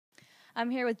I'm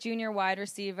here with junior wide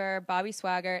receiver Bobby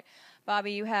Swigert.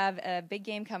 Bobby, you have a big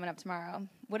game coming up tomorrow.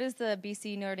 What does the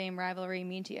BC Notre Dame rivalry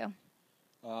mean to you?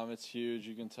 It's huge.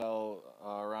 You can tell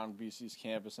around BC's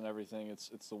campus and everything.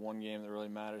 It's the one game that really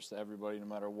matters to everybody, no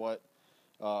matter what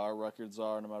our records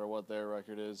are, no matter what their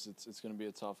record is. It's going to be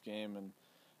a tough game, and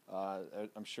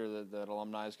I'm sure that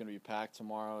alumni is going to be packed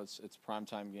tomorrow. It's a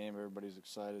primetime game. Everybody's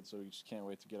excited, so we just can't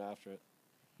wait to get after it.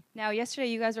 Now, yesterday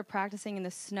you guys were practicing in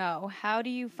the snow. How do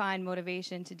you find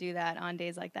motivation to do that on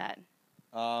days like that?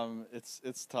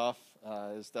 It's tough.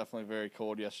 It's definitely very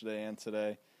cold yesterday and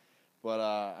today. But,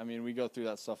 I mean, we go through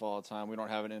that stuff all the time. We don't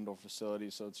have an indoor facility,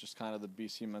 so it's just kind of the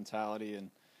BC mentality. And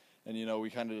you know, we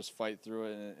kind of just fight through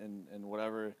it, and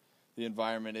whatever the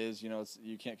environment is, you know,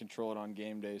 you can't control it on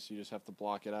game day, so you just have to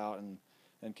block it out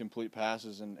and complete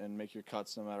passes and make your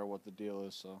cuts no matter what the deal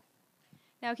is. So.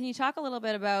 Now, can you talk a little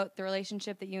bit about the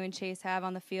relationship that you and Chase have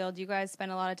on the field? You guys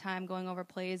spend a lot of time going over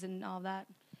plays and all of that?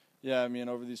 Yeah, I mean,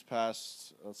 over these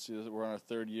past, we're on our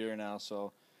third year now,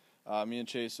 so me and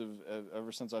Chase have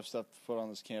ever since I've stepped foot on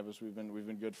this campus, we've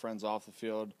been good friends off the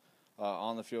field.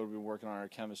 On the field, we've been working on our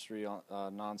chemistry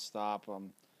nonstop,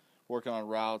 working on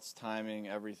routes, timing,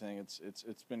 everything.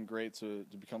 It's been great to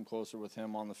become closer with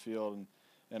him on the field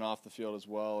and off the field as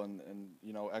well, and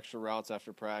you know, extra routes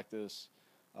after practice.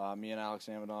 Me and Alex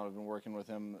Amadon have been working with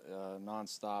him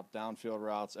nonstop, downfield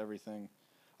routes, everything.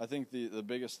 I think the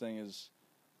biggest thing is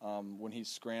when he's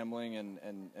scrambling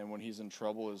and when he's in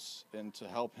trouble and to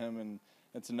help him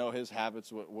and to know his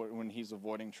habits when he's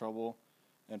avoiding trouble.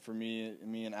 And for me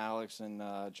and Alex and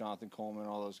Jonathan Coleman,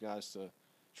 all those guys, to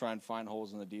try and find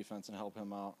holes in the defense and help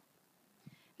him out.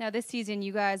 Now, this season,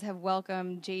 you guys have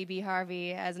welcomed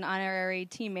Harvey as an honorary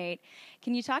teammate.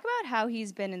 Can you talk about how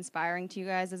he's been inspiring to you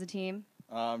guys as a team?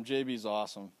 JB's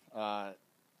awesome.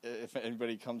 If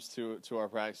anybody comes to our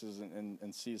practices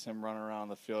and sees him running around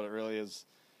the field,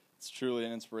 it's truly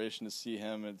an inspiration to see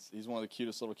him. He's one of the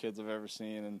cutest little kids I've ever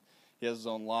seen, and he has his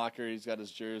own locker. He's got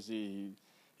his jersey.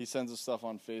 He sends us stuff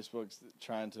on Facebook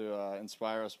trying to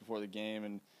inspire us before the game,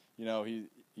 and you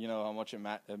know how much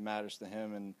it matters to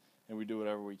him, and we do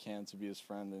whatever we can to be his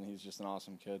friend, and he's just an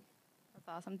awesome kid. That's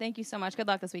awesome. Thank you so much. Good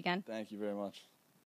luck this weekend. Thank you very much.